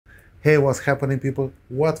Hey, what's happening, people?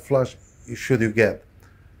 What flash should you get?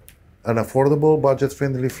 An affordable,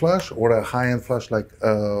 budget-friendly flash, or a high-end flash like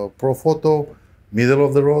Profoto, middle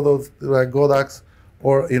of the road like Godox,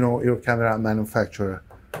 or your camera manufacturer?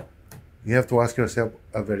 You have to ask yourself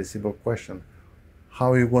a very simple question: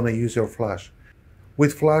 how are you going to use your flash?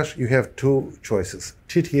 With flash, you have two choices: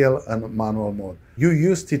 TTL and manual mode. You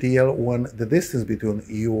use TTL when the distance between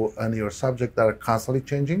you and your subject are constantly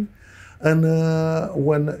changing, and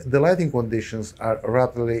when the lighting conditions are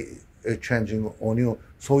rapidly changing on you,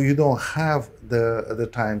 so you don't have the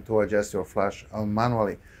time to adjust your flash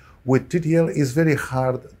manually. With TTL, it's very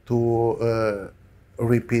hard to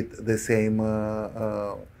repeat the same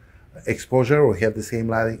exposure or have the same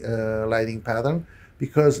lighting pattern,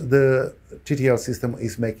 because the TTL system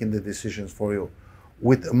is making the decisions for you.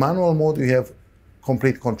 With manual mode, you have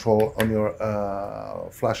complete control on your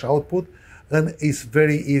flash output, and it's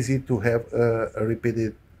very easy to have a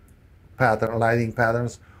repeated lighting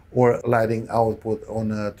patterns or lighting output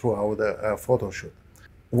on throughout the photo shoot.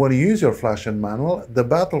 When you use your flash and manual, the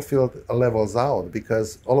battlefield levels out,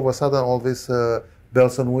 because all of a sudden all these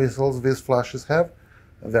bells and whistles these flashes have,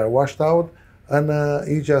 they're washed out, and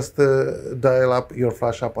you just dial up your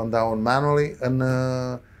flash up and down manually, and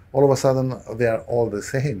all of a sudden they are all the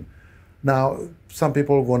same. Now, some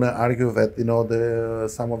people are going to argue that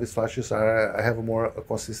some of these flashes have a more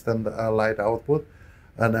consistent light output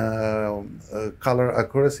and color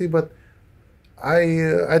accuracy, but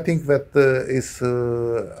I think that is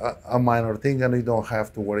a minor thing, and you don't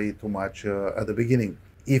have to worry too much at the beginning.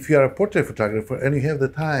 If you are a portrait photographer and you have the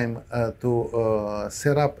time to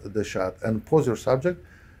set up the shot and pose your subject,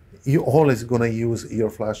 you're always going to use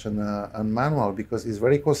your flash and manual, because it's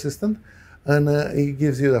very consistent, and it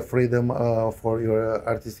gives you the freedom for your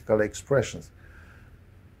artistical expressions.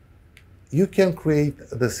 You can create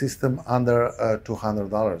the system under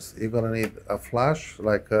 $200. You're going to need a flash,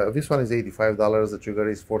 like this one is $85, the trigger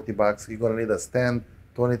is $40. You're going to need a stand,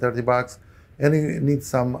 $20-30, and you need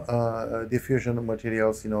some diffusion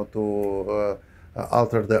materials, to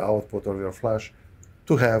alter the output of your flash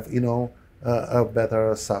to have, a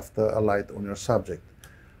better, softer light on your subject.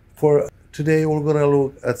 For today, we're going to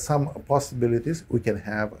look at some possibilities we can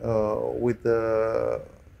have with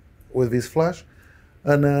this flash,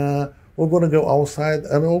 and we're going to go outside,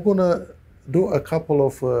 and we're going to do a couple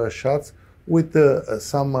of shots with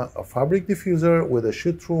some fabric diffuser, with a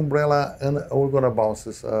shoot-through umbrella, and we're going to bounce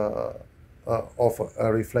this off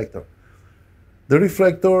a reflector. The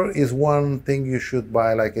reflector is one thing you should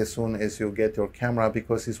buy as soon as you get your camera,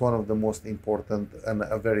 because it's one of the most important and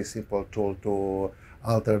a very simple tool to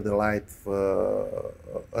alter the light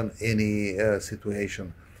in any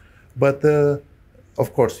situation. But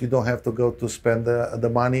of course, you don't have to go to spend the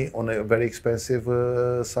money on a very expensive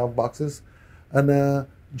soft boxes, and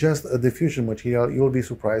just a diffusion material. You'll be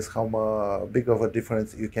surprised how big of a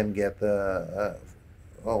difference you can get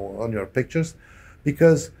on your pictures,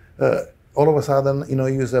 because all of a sudden, you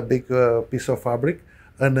use a big piece of fabric,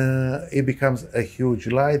 and it becomes a huge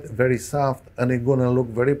light, very soft, and it's gonna look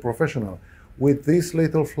very professional. With this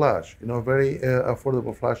little flash, very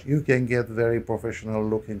affordable flash, you can get very professional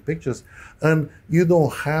looking pictures, and you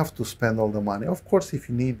don't have to spend all the money. Of course, if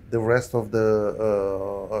you need the rest of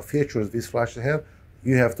the features these flashes have,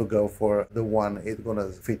 you have to go for the one it's gonna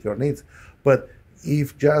fit your needs. But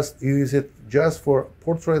if just you use it just for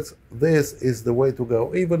portraits, this is the way to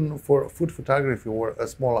go. Even for food photography or a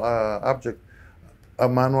small object, a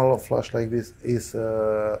manual flash like this is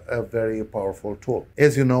a very powerful tool.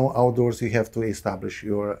 As you know, outdoors you have to establish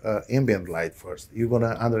your ambient light first. You're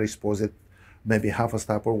gonna underexpose it maybe half a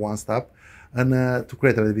step or one step, and to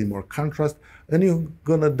create a little bit more contrast. And you're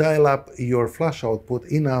gonna dial up your flash output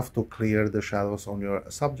enough to clear the shadows on your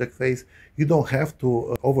subject face. You don't have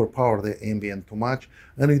to overpower the ambient too much,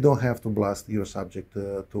 and you don't have to blast your subject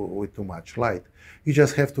with too much light. You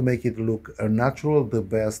just have to make it look natural. The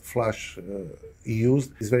best flash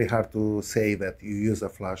used. It's very hard to say that you use a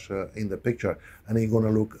flash in the picture and it's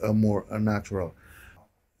gonna look more natural.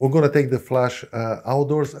 We're gonna take the flash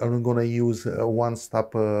outdoors, and we're gonna use one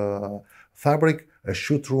stop fabric, a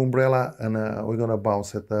shoot-through umbrella, and we're gonna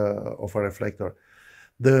bounce it off a reflector.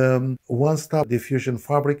 The one-stop diffusion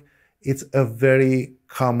fabric, it's a very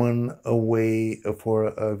common way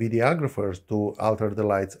for videographers to alter the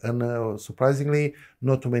lights, and surprisingly,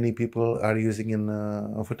 not too many people are using in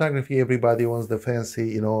photography. Everybody wants the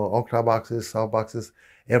fancy, ultra boxes, soft boxes,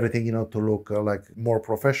 everything, to look like more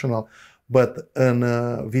professional. But in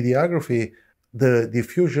videography, the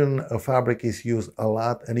diffusion fabric is used a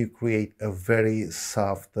lot, and you create a very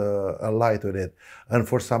soft light with it. And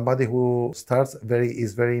for somebody who starts,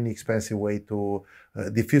 is very inexpensive way to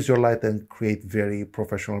diffuse your light and create very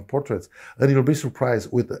professional portraits. And you'll be surprised,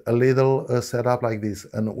 with a little setup like this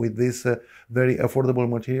and with these very affordable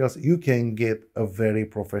materials, you can get a very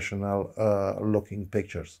professional looking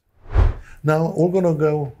pictures. Now we're gonna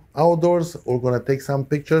go outdoors, we're gonna take some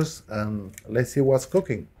pictures, and let's see what's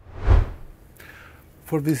cooking.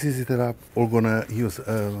 For this easy setup, we're gonna use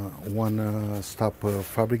one stop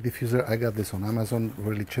fabric diffuser. I got this on Amazon,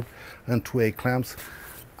 really cheap, and 2A clamps.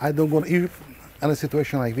 I don't want, if in a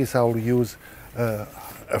situation like this, I will use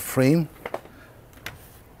a frame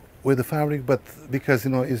with the fabric, but because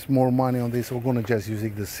it's more money on this, we're gonna just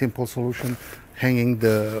using the simple solution, hanging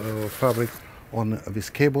the fabric on this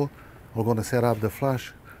cable. We're gonna set up the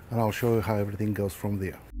flash, and I'll show you how everything goes from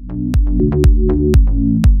there.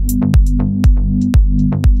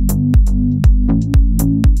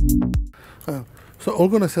 So we're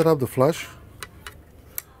gonna set up the flash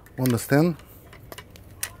on the stand.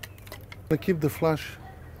 I keep the flash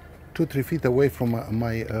 2-3 feet away from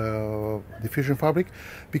my diffusion fabric,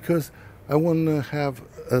 because I want to have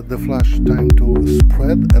the flash time to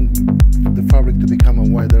spread and the fabric to become a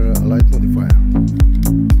wider light modifier.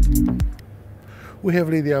 We have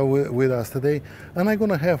Lydia with us today, and I'm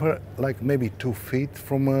gonna have her like maybe 2 feet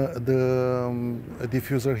from the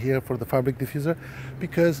diffuser here for the fabric diffuser,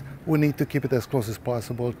 because we need to keep it as close as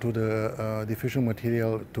possible to the diffusion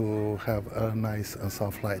material to have a nice and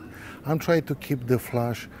soft light. I'm trying to keep the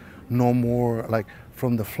flash no more, like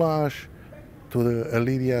from the flash to the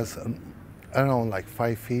Lydia's, around like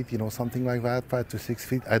 5 feet, something like that, 5 to 6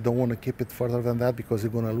 feet. I don't want to keep it further than that, because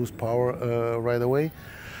you're gonna lose power right away.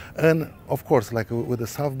 And of course, like with the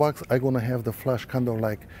softbox, I'm gonna have the flash kind of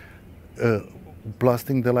like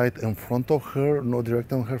blasting the light in front of her, not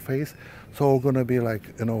direct on her face. So we're gonna be like,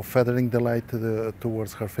 feathering the light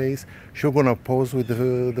towards her face. She's gonna pose with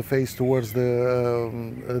the face towards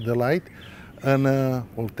the light, and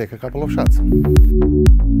we'll take a couple of shots.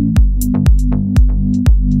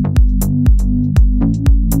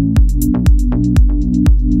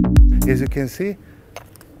 As you can see,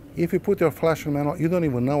 if you put your flash on manual, you don't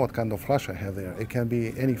even know what kind of flash I have there. It can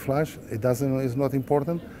be any flash. It's not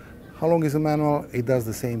important. How long is the manual? It does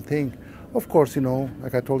the same thing. Of course,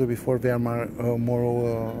 like I told you before, there are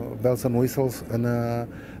more bells and whistles and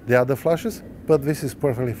the other flashes, but this is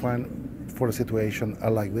perfectly fine for a situation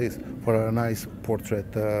like this, for a nice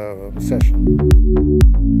portrait session.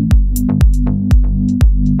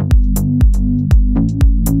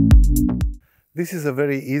 This is a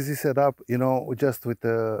very easy setup, just with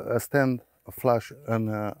a stand, a flash, and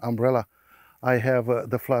umbrella. I have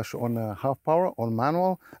the flash on half power, on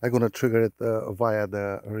manual. I'm gonna trigger it via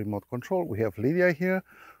the remote control. We have Lydia here.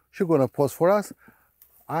 She's gonna pose for us.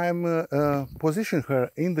 I'm positioning her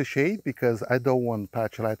in the shade because I don't want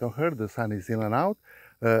patch light on her. The sun is in and out.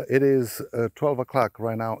 It is 12 o'clock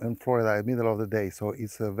right now in Florida, middle of the day, so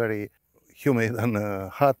it's very humid and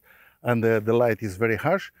hot, and the light is very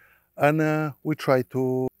harsh. And we try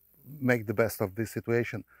to make the best of this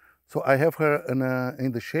situation. So I have her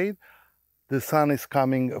in the shade. The sun is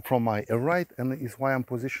coming from my right, and is why I'm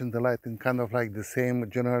positioning the light in kind of like the same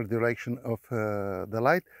general direction of the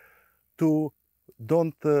light, to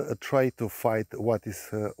don't try to fight what is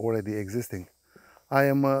already existing. I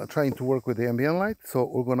am trying to work with the ambient light, so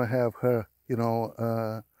we're gonna have her,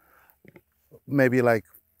 maybe like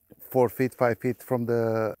 4 feet, 5 feet from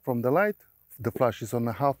the light. The flash is on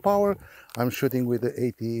half power. I'm shooting with the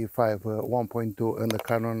 85 1.2 and the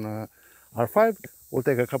Canon R5. We'll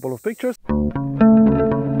take a couple of pictures.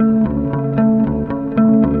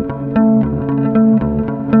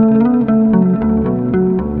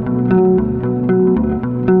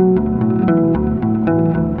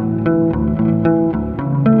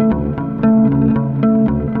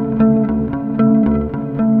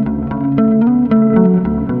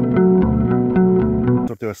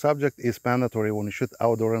 Your subject is mandatory when you shoot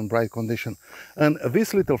outdoor in bright condition, and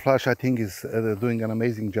this little flash I think is doing an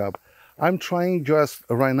amazing job. I'm trying just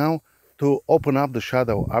right now to open up the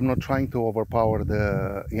shadow. I'm not trying to overpower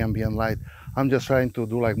the ambient light. I'm just trying to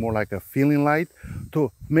do like more like a feeling light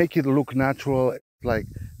to make it look natural, like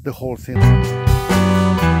the whole scene.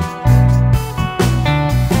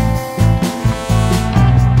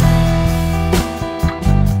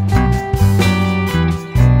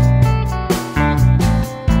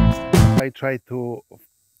 I try to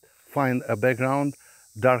find a background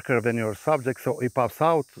darker than your subject so it pops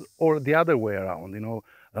out, or the other way around,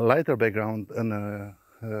 a lighter background, and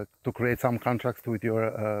to create some contrast with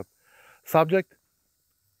your subject.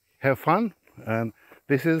 Have fun, And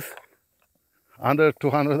this is under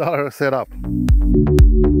 $200 setup.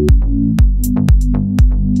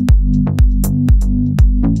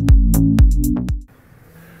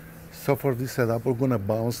 So for this setup, we're gonna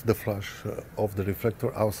bounce the flash of the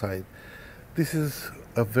reflector outside. This is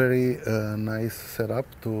a very nice setup,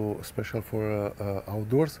 special for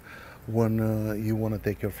outdoors, when you want to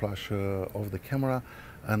take your flash off the camera,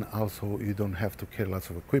 and also you don't have to carry lots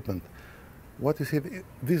of equipment. What you see,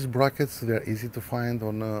 these brackets, they're easy to find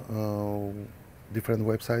on different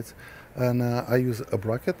websites, and I use a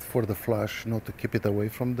bracket for the flash, to keep it away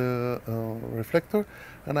from the reflector,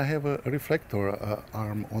 and I have a reflector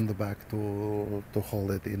arm on the back to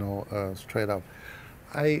hold it, straight up.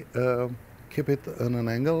 I keep it on an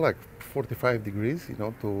angle like 45 degrees,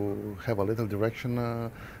 to have a little direction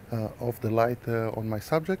of the light on my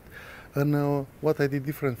subject. And what I did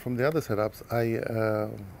different from the other setups, I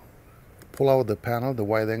pull out the panel, the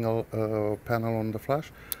wide angle panel on the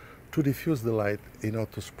flash, to diffuse the light,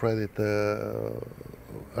 to spread it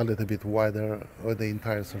a little bit wider on the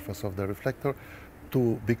entire surface of the reflector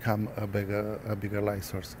to become a bigger light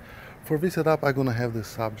source. For this setup, I'm gonna have the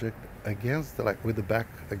subject against, with the back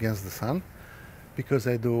against the sun, because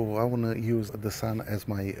I want to use the sun as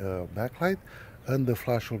my backlight, and the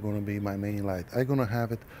flash is gonna be my main light. I'm gonna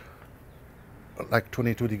have it like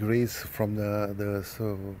 22 degrees from the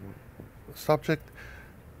subject,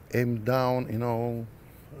 aim down,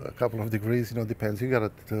 a couple of degrees, depends. You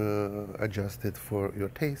gotta adjust it for your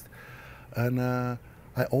taste. And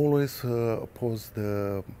I always pose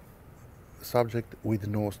the subject with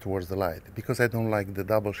nose towards the light, because I don't like the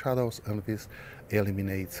double shadows, and this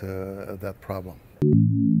eliminates that problem.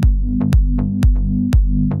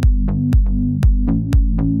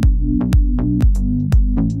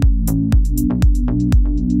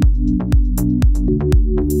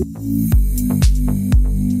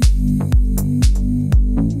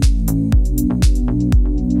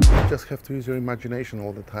 Just have to use your imagination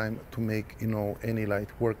all the time to make any light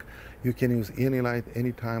work. You can use any light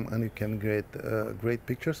anytime, and you can get great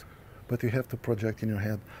pictures, but you have to project in your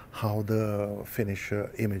head how the finished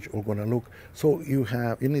image is going to look. So you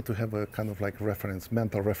need to have a kind of like reference,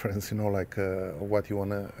 mental reference, what you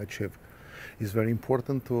want to achieve. It's very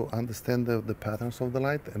important to understand the patterns of the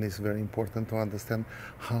light, and it's very important to understand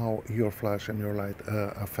how your flash and your light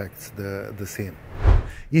affects the scene.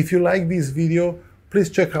 If you like this video, please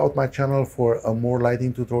check out my channel for more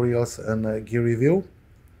lighting tutorials and gear review.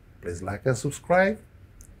 Please like and subscribe,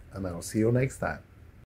 and I'll see you next time.